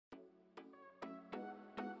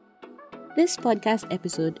This podcast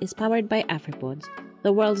episode is powered by AfriPods,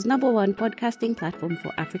 the world's #1 podcasting platform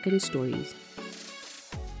for African stories.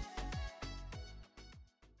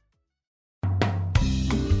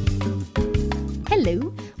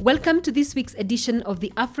 Hello, welcome to this week's edition of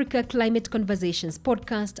the Africa Climate Conversations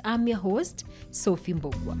podcast. I'm your host, Sophie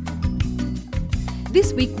Mbogwa.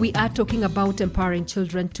 This week, we are talking about empowering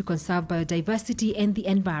children to conserve biodiversity and the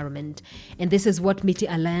environment. And this is what MITI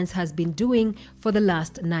Alliance has been doing for the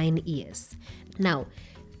last 9 years. Now,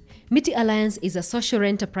 MITI Alliance is a social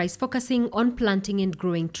enterprise focusing on planting and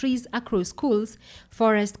growing trees across schools,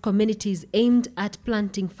 forest communities aimed at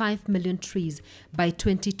planting 5 million trees by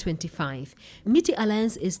 2025. MITI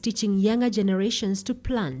Alliance is teaching younger generations to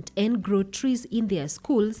plant and grow trees in their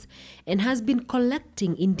schools and has been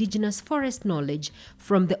collecting indigenous forest knowledge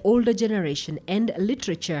from the older generation and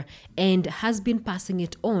literature and has been passing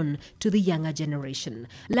it on to the younger generation.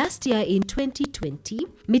 Last year in 2020,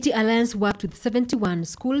 MITI Alliance worked with 71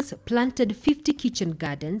 schools, planted 50 kitchen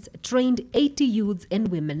gardens, trained 80 youths and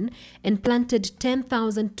women, and planted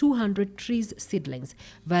 10,200 trees seedlings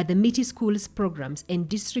via the MITI Schools programs and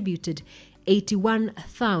distributed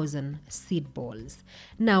 81,000 seed balls.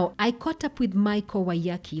 Now, I caught up with Michael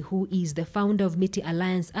Wayaki, who is the founder of MITI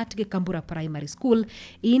Alliance at Gekambura Primary School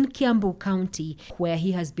in Kiambu County, where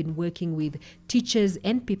he has been working with teachers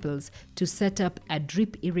and pupils to set up a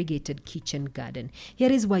drip-irrigated kitchen garden.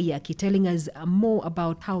 Here is Wayaki telling us more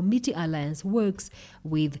about how MITI Alliance works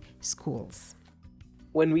with schools.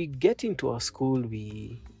 When we get into a school,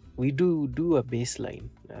 we do a baseline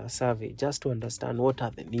survey just to understand what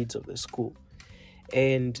are the needs of the school.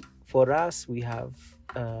 And for us, we have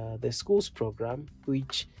the schools program,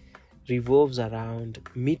 which revolves around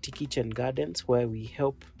MITI kitchen gardens, where we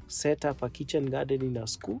help set up a kitchen garden in a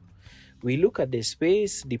school. We look at the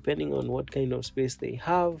space, depending on what kind of space they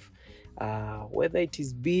have, whether it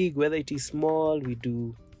is big, whether it is small, we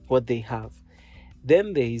do what they have.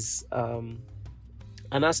 Then there is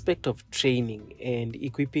an aspect of training and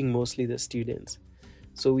equipping mostly the students.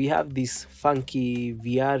 So we have these funky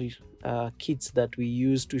VR kits that we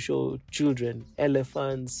use to show children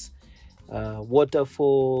elephants,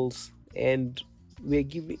 waterfalls, and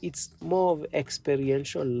it's more of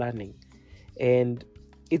experiential learning. And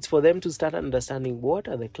it's for them to start understanding what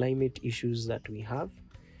are the climate issues that we have,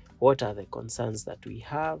 what are the concerns that we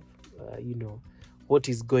have, what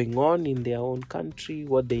is going on in their own country,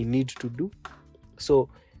 what they need to do. So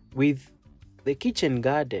with the kitchen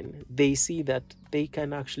garden, they see that they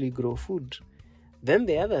can actually grow food. Then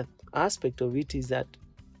the other aspect of it is that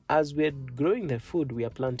as we're growing the food, we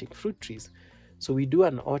are planting fruit trees. So we do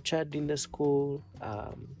an orchard in the school,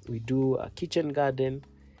 we do a kitchen garden,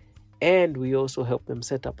 and we also help them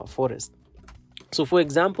set up a forest. So for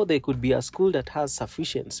example, there could be a school that has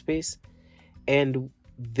sufficient space, and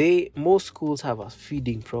most schools have a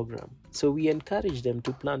feeding program. So we encourage them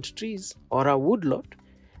to plant trees or a woodlot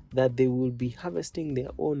that they will be harvesting their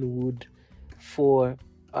own wood for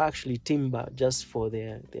actually timber just for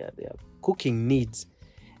their cooking needs.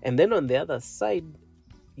 And then on the other side,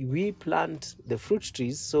 we plant the fruit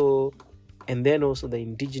trees, and then also the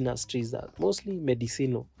indigenous trees that are mostly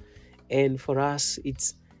medicinal. And for us,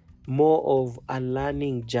 it's more of a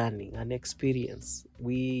learning journey, an experience.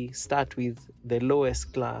 We start with the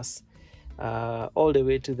lowest class all the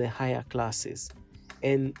way to the higher classes.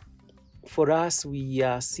 And for us, we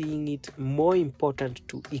are seeing it more important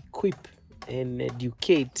to equip and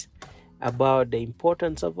educate about the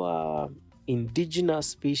importance of our indigenous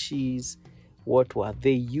species, what were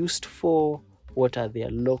they used for, what are their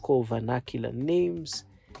local vernacular names,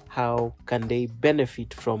 how can they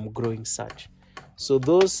benefit from growing such. So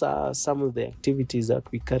those are some of the activities that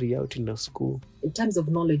we carry out in the school. In terms of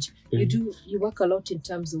knowledge, you work a lot in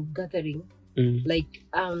terms of gathering, like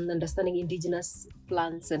understanding indigenous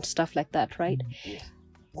plants and stuff like that, right? Yeah.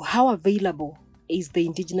 How available is the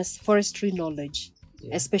indigenous forestry knowledge,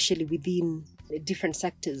 especially within different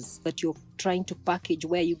sectors that you're trying to package?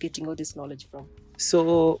 Where are you getting all this knowledge from?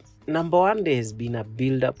 So number one, there has been a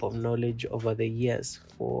build-up of knowledge over the years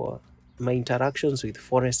for my interactions with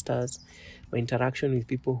foresters, my interaction with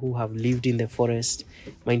people who have lived in the forest,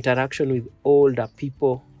 my interaction with older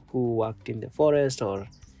people who worked in the forest, or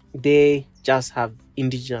they just have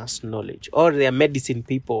indigenous knowledge, or they are medicine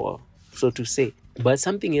people, so to say. But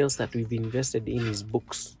something else that we've invested in is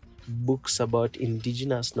books about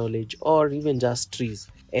indigenous knowledge, or even just trees.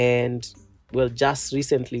 And just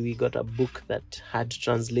recently we got a book that had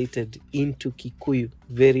translated into Kikuyu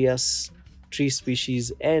various tree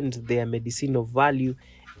species and their medicinal value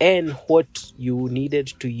and what you needed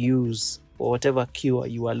to use for whatever cure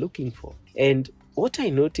you are looking for. And what I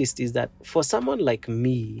noticed is that for someone like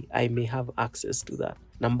me, I may have access to that.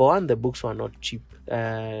 Number one, the books were not cheap.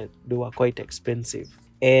 They were quite expensive.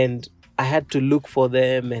 And I had to look for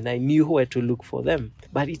them, and I knew where to look for them.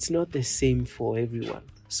 But it's not the same for everyone.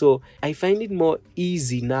 So I find it more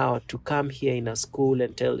easy now to come here in a school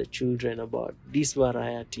and tell the children about this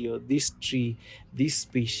variety or this tree, this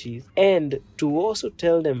species, and to also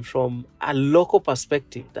tell them from a local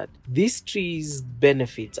perspective that this tree's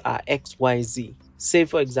benefits are X, Y, Z. Say,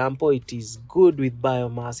 for example, it is good with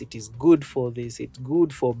biomass, it is good for this, it's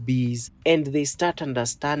good for bees, and they start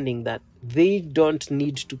understanding that they don't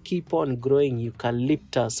need to keep on growing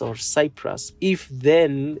eucalyptus or cypress if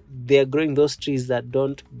then they're growing those trees that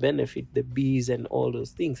don't benefit the bees and all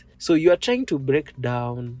those things. So you are trying to break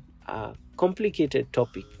down a complicated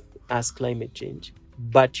topic as climate change,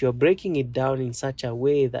 but you're breaking it down in such a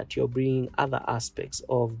way that you're bringing other aspects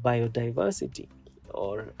of biodiversity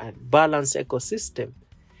or a balanced ecosystem.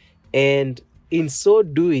 And in so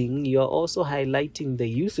doing, you're also highlighting the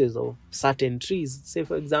uses of certain trees. Say,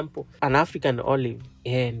 for example, an African olive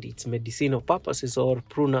and its medicinal purposes, or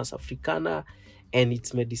Prunus africana and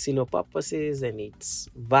its medicinal purposes and its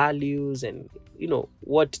values and,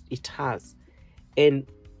 what it has. And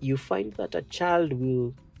you find that a child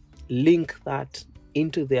will link that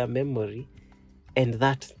into their memory and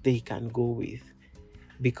that they can go with.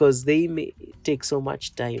 Because they may take so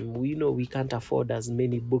much time. We know we can't afford as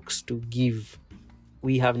many books to give.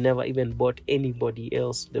 We have never even bought anybody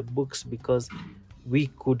else the books because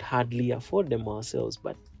we could hardly afford them ourselves.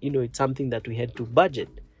 But, it's something that we had to budget.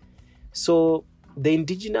 So the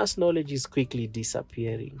indigenous knowledge is quickly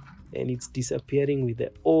disappearing. And it's disappearing with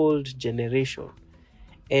the old generation.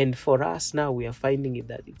 And for us now, we are finding it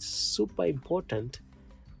that it's super important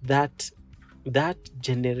that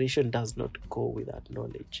generation does not go without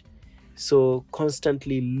knowledge. So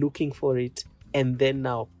constantly looking for it and then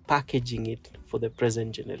now packaging it for the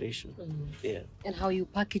present generation. Yeah. And how are you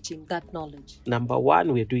packaging that knowledge? Number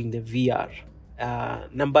one, we're doing the VR.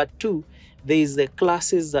 Number two, there is the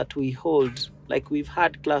classes that we hold. Like we've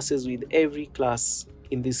had classes with every class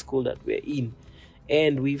in this school that we're in.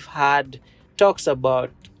 And we've had talks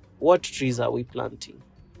about what trees are we planting.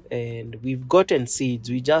 And we've gotten seeds.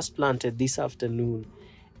 We just planted this afternoon.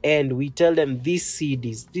 And we tell them this seed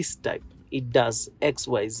is this type. It does X,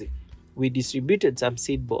 Y, Z. We distributed some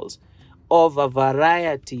seed balls of a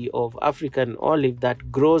variety of African olive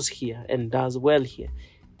that grows here and does well here.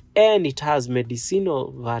 And it has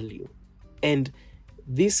medicinal value. And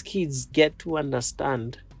these kids get to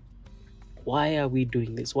understand, why are we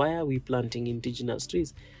doing this? Why are we planting indigenous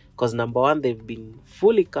trees? Because number one, they've been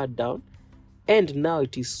fully cut down. And now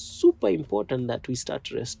it is super important that we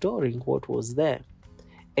start restoring what was there.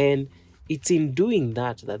 And it's in doing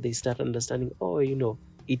that they start understanding,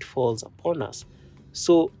 it falls upon us.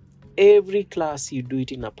 So every class, you do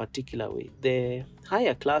it in a particular way. The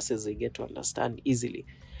higher classes, they get to understand easily.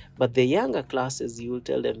 But the younger classes, you will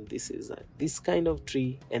tell them this is this kind of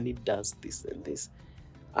tree and it does this and this.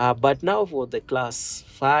 But now for the class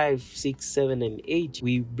 5, 6, 7, and 8,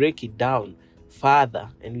 we break it down further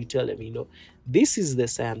and we tell them, this is the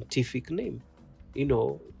scientific name,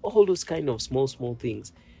 all those kind of small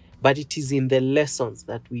things. But it is in the lessons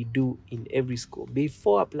that we do in every school.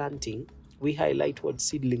 Before planting, we highlight what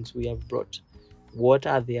seedlings we have brought. What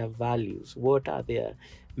are their values? What are their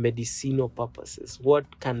medicinal purposes? What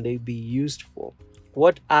can they be used for?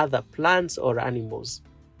 What other plants or animals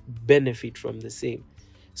benefit from the same?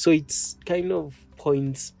 So it's kind of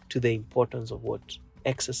points to the importance of what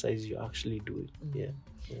exercise you're actually doing. Yeah.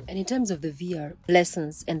 And in terms of the VR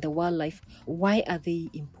lessons and the wildlife, why are they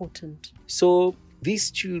important? So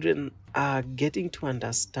these children are getting to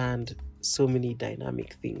understand so many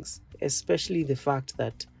dynamic things, especially the fact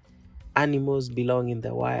that animals belong in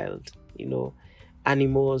the wild.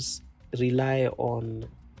 Animals rely on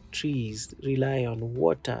trees, rely on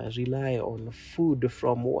water, rely on food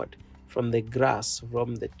from what? From the grass,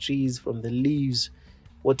 from the trees, from the leaves,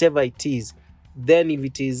 whatever it is. Then if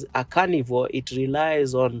it is a carnivore, it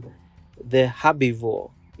relies on the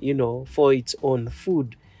herbivore, for its own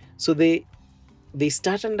food. So they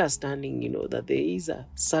start understanding, that there is a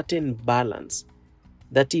certain balance,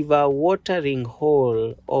 that if a watering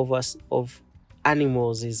hole of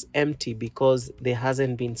animals is empty because there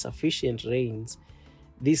hasn't been sufficient rains,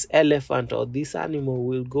 this elephant or this animal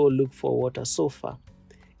will go look for water so far.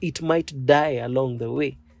 It might die along the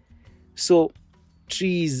way. So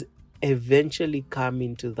trees eventually come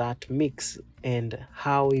into that mix, and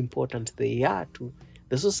how important they are to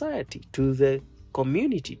the society, to the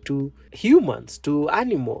community, to humans, to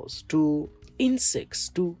animals, to insects,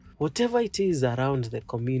 to whatever it is around the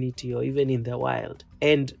community or even in the wild.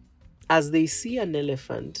 And as they see an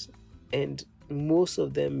elephant, and most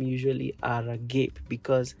of them usually are agape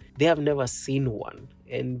because they have never seen one.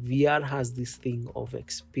 And VR has this thing of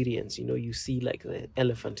experience. You see like the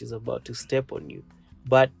elephant is about to step on you.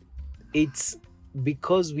 But it's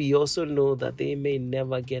because we also know that they may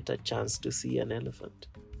never get a chance to see an elephant.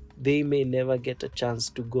 They may never get a chance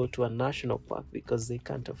to go to a national park because they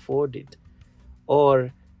can't afford it.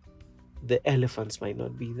 Or the elephants might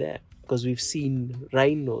not be there, because we've seen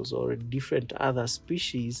rhinos or different other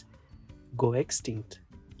species go extinct.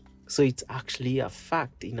 So it's actually a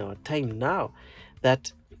fact in our time now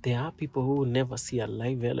that there are people who will never see a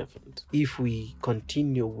live elephant if we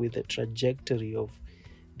continue with the trajectory of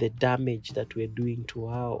the damage that we're doing to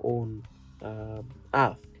our own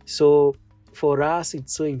earth. So for us,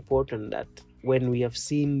 it's so important that when we have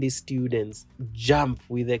seen these students jump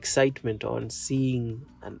with excitement on seeing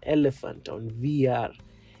an elephant on VR,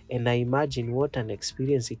 and I imagine what an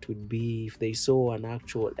experience it would be if they saw an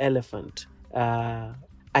actual elephant. I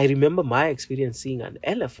remember my experience seeing an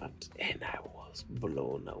elephant and I was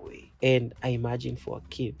blown away. And I imagine for a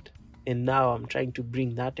kid. And now I'm trying to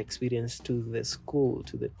bring that experience to the school,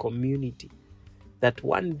 to the community. That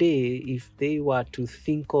one day, if they were to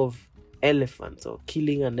think of elephants or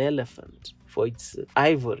killing an elephant for its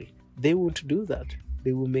ivory, they won't do that.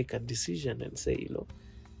 They will make a decision and say,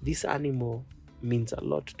 this animal means a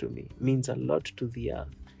lot to me, means a lot to the earth.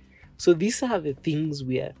 So these are the things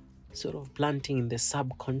we are sort of planting in the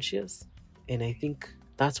subconscious. And I think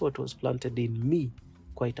that's what was planted in me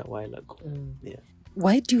quite a while ago. Yeah.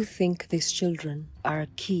 Why do you think these children are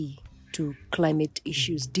key to climate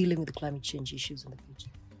issues, dealing with climate change issues in the future?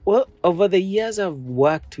 Well, over the years, I've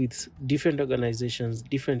worked with different organizations,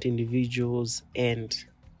 different individuals, and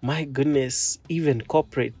my goodness, even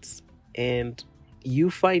corporates. And you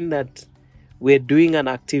find that we're doing an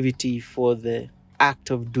activity for the act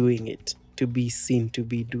of doing it, to be seen to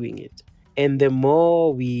be doing it. And the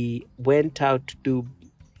more we went out to do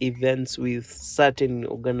events with certain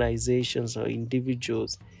organizations or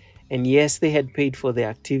individuals, and yes, they had paid for the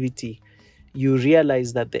activity, you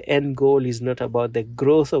realize that the end goal is not about the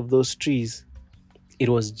growth of those trees. It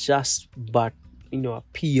was just but a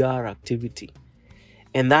PR activity.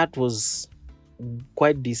 And that was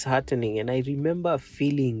quite disheartening. And I remember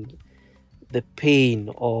feeling the pain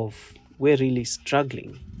of, we're really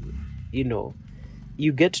struggling.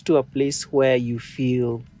 You get to a place where you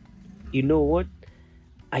feel, what?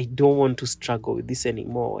 I don't want to struggle with this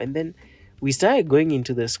anymore. And then we started going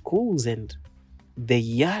into the schools, and the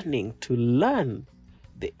yearning to learn,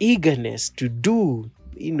 the eagerness to do,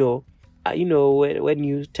 when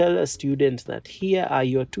you tell a student that here are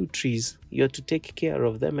your 2 trees, you're to take care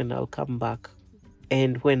of them and I'll come back.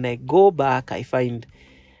 And when I go back, I find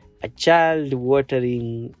a child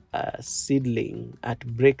watering a seedling at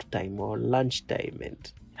break time or lunchtime.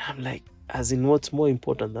 And I'm like, as in, what's more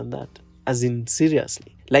important than that? As in,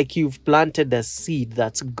 seriously, like you've planted a seed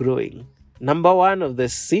that's growing. Number one of the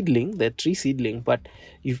seedling, the tree seedling, but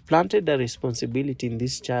you've planted a responsibility in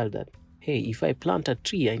this child that, hey, if I plant a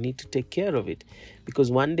tree, I need to take care of it,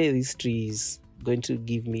 because one day this tree is going to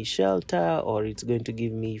give me shelter, or it's going to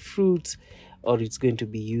give me fruits, or it's going to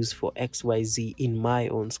be used for XYZ in my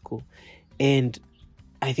own school. And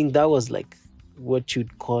I think that was like what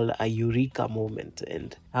you'd call a eureka moment.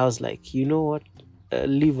 And I was like, you know what?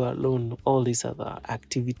 Leave alone all these other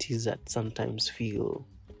activities that sometimes feel,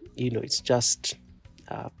 it's just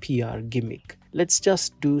a PR gimmick. Let's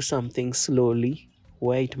just do something slowly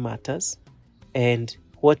where it matters. And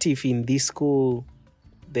what if in this school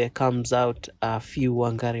there comes out a few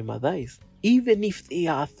Wangari Maathais? Even if they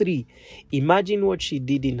are 3, imagine what she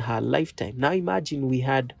did in her lifetime. Now imagine we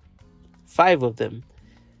had 5 of them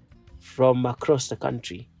from across the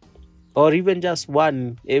country, or even just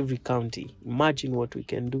 1 every county. Imagine what we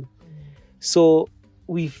can do. So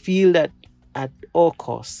we feel that at all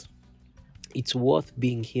costs, it's worth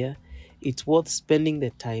being here. It's worth spending the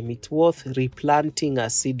time. It's worth replanting a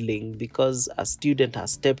seedling because a student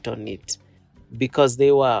has stepped on it, because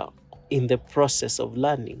they were in the process of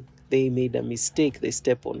learning. They made a mistake. They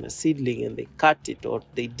stepped on a seedling and they cut it, or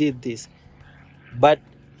they did this. But,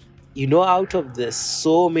 out of the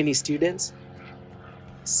so many students,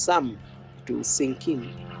 some to sink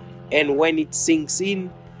in. And when it sinks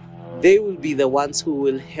in, they will be the ones who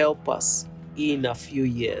will help us in a few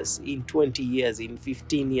years, in 20 years, in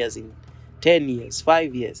 15 years, in 10 years,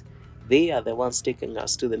 5 years. They are the ones taking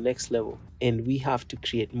us to the next level. And we have to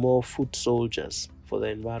create more foot soldiers for the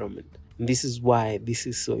environment. And this is why this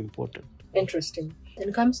is so important. Interesting. When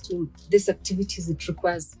it comes to these activities, it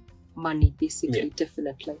requires money, basically, Yeah.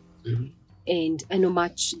 definitely. Mm-hmm. And I know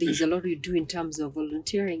much, there's a lot you do in terms of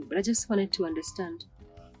volunteering, but I just wanted to understand,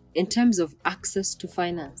 in terms of access to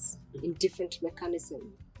finance in different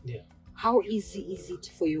mechanisms, Yeah. how easy is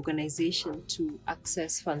it for your organization to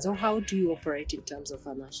access funds, or how do you operate in terms of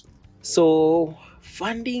financial? So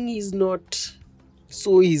funding is not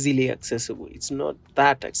so easily accessible. It's not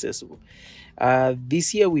that accessible.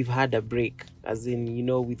 This year we've had a break, as in,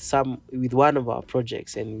 with one of our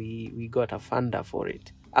projects, and we got a funder for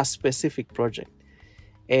it, a specific project.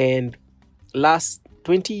 And last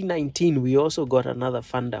 2019 we also got another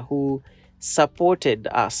funder who supported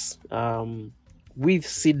us with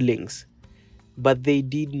seedlings, but they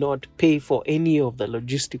did not pay for any of the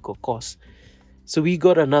logistical costs. So we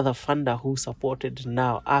got another funder who supported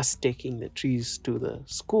now us taking the trees to the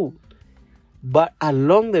school. But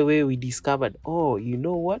along the way, we discovered, you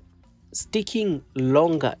know what? Sticking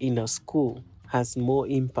longer in a school has more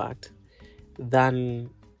impact than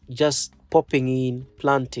just popping in,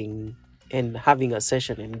 planting, and having a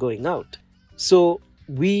session and going out. So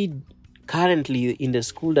we currently, in the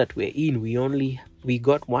school that we're in, we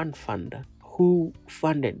got one funder who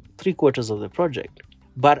funded 3/4 of the project.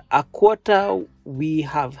 But a quarter we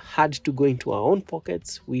have had to go into our own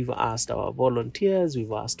pockets. We've asked our volunteers,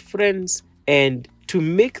 we've asked friends, and to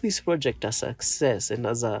make this project a success and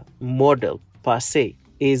as a model per se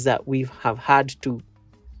is that we have had to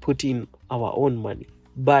put in our own money.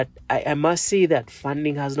 But I must say that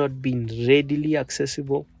funding has not been readily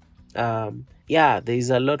accessible. There is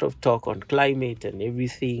a lot of talk on climate and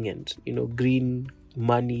everything, and green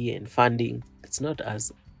money and funding. It's not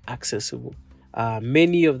as accessible.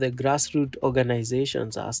 Many of the grassroots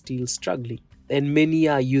organizations are still struggling, and many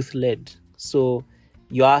are youth-led. So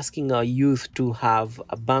you're asking our youth to have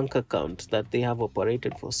a bank account that they have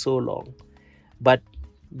operated for so long, but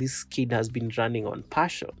this kid has been running on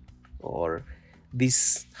passion, or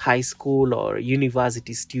this high school or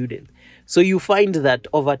university student. So you find that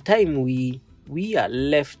over time we are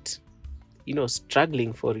left,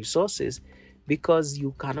 struggling for resources because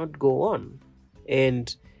you cannot go on,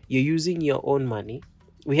 and you're using your own money.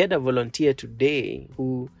 We had a volunteer today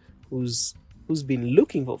who's been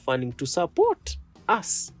looking for funding to support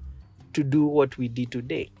us to do what we did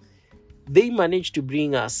today. They managed to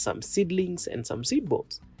bring us some seedlings and some seed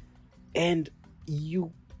balls, and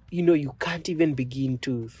you can't even begin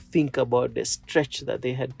to think about the stretch that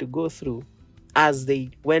they had to go through as they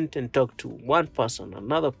went and talked to one person,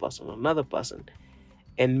 another person,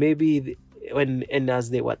 and maybe as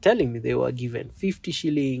they were telling me, they were given 50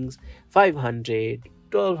 shillings, 500,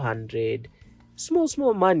 1200,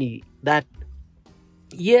 small money that,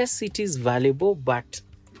 yes, it is valuable, but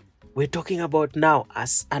we're talking about now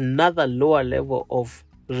as another lower level of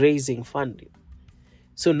raising funding.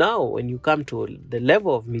 So now when you come to the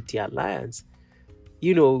level of Meteor Alliance,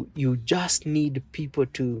 you just need people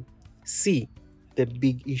to see the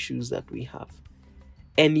big issues that we have.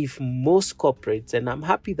 And if most corporates, and I'm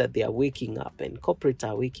happy that they are waking up, and corporates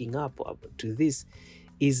are waking up to this,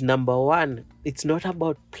 is number one, it's not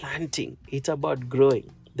about planting, it's about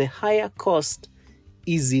growing. The higher cost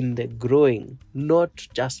is in the growing, not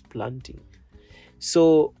just planting.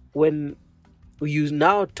 So when you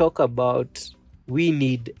now talk about we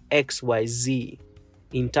need XYZ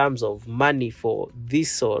in terms of money for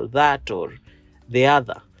this or that or the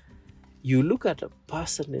other, you look at a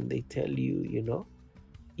person and they tell you,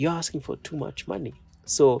 you're asking for too much money.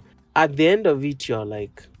 So at the end of it, you're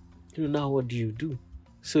like, now what do you do?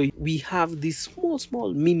 So we have these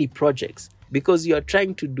small mini projects because you're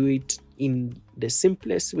trying to do it in the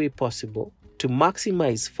simplest way possible to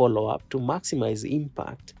maximize follow-up, to maximize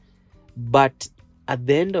impact. But at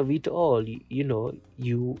the end of it all,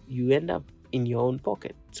 you end up in your own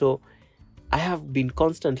pocket. So I have been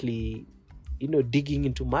constantly, digging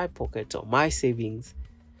into my pockets or my savings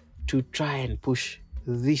to try and push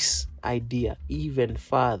this idea even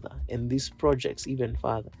further and these projects even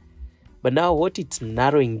further. But now what it's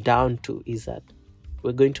narrowing down to is that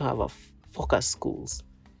we're going to have a focus schools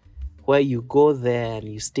where you go there and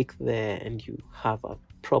you stick there and you have a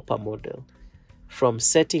proper model, from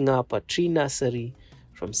setting up a tree nursery,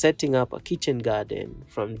 from setting up a kitchen garden,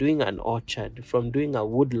 from doing an orchard, from doing a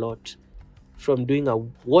woodlot, from doing a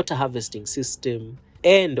water harvesting system,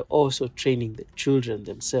 and also training the children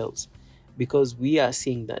themselves. Because we are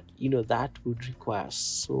seeing that, that would require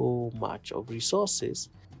so much of resources,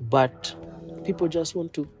 but people just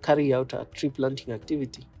want to carry out a tree planting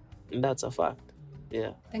activity. And that's a fact.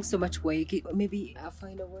 Yeah. Thanks so much, Waiki. Maybe a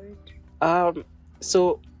final word?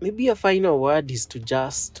 So maybe a final word is to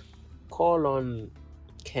just call on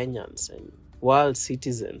Kenyans and world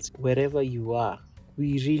citizens, wherever you are,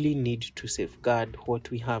 we really need to safeguard what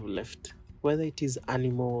we have left, whether it is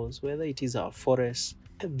animals, whether it is our forests.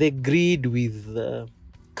 The greed with the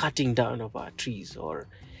cutting down of our trees or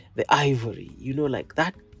the ivory, like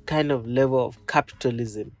that kind of level of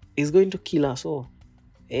capitalism is going to kill us all.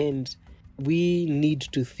 And we need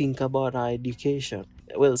to think about our education.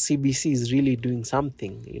 Well, CBC is really doing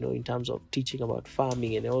something, in terms of teaching about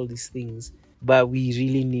farming and all these things. But we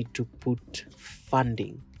really need to put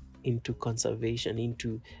funding into conservation,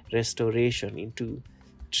 into restoration, into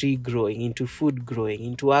tree growing, into food growing,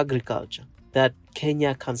 into agriculture, that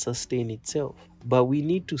Kenya can sustain itself. But we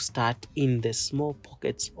need to start in the small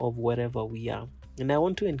pockets of wherever we are. And I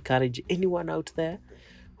want to encourage anyone out there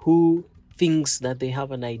who thinks that they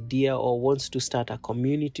have an idea or wants to start a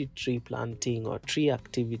community tree planting or tree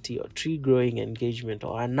activity or tree growing engagement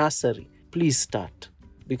or a nursery, please start,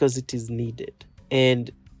 because it is needed. And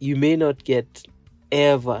you may not get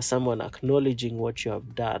ever someone acknowledging what you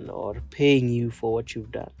have done or paying you for what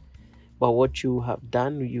you've done, but what you have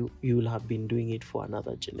done, you will have been doing it for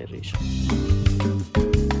another generation.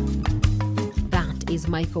 Is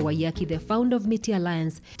Michael Wayaki, the founder of Miti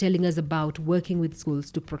Alliance, telling us about working with schools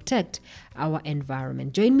to protect our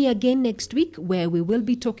environment. Join me again next week, where we will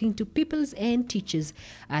be talking to pupils and teachers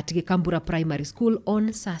at Gikambura Primary School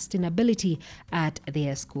on sustainability at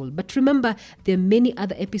their school. But remember, there are many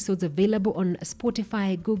other episodes available on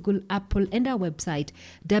Spotify, Google, Apple, and our website,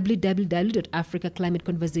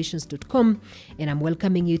 www.africaclimateconversations.com, and I'm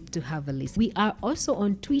welcoming you to have a listen. We are also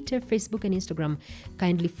on Twitter, Facebook, and Instagram.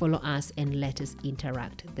 Kindly follow us and let us interact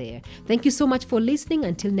there. Thank you so much for listening.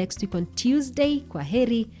 Until next week on Tuesday,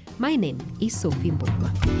 kwaheri. My name is Sophie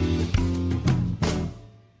Mbogwa.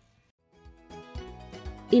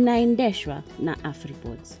 Inaendeshwa na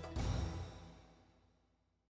AfriPods.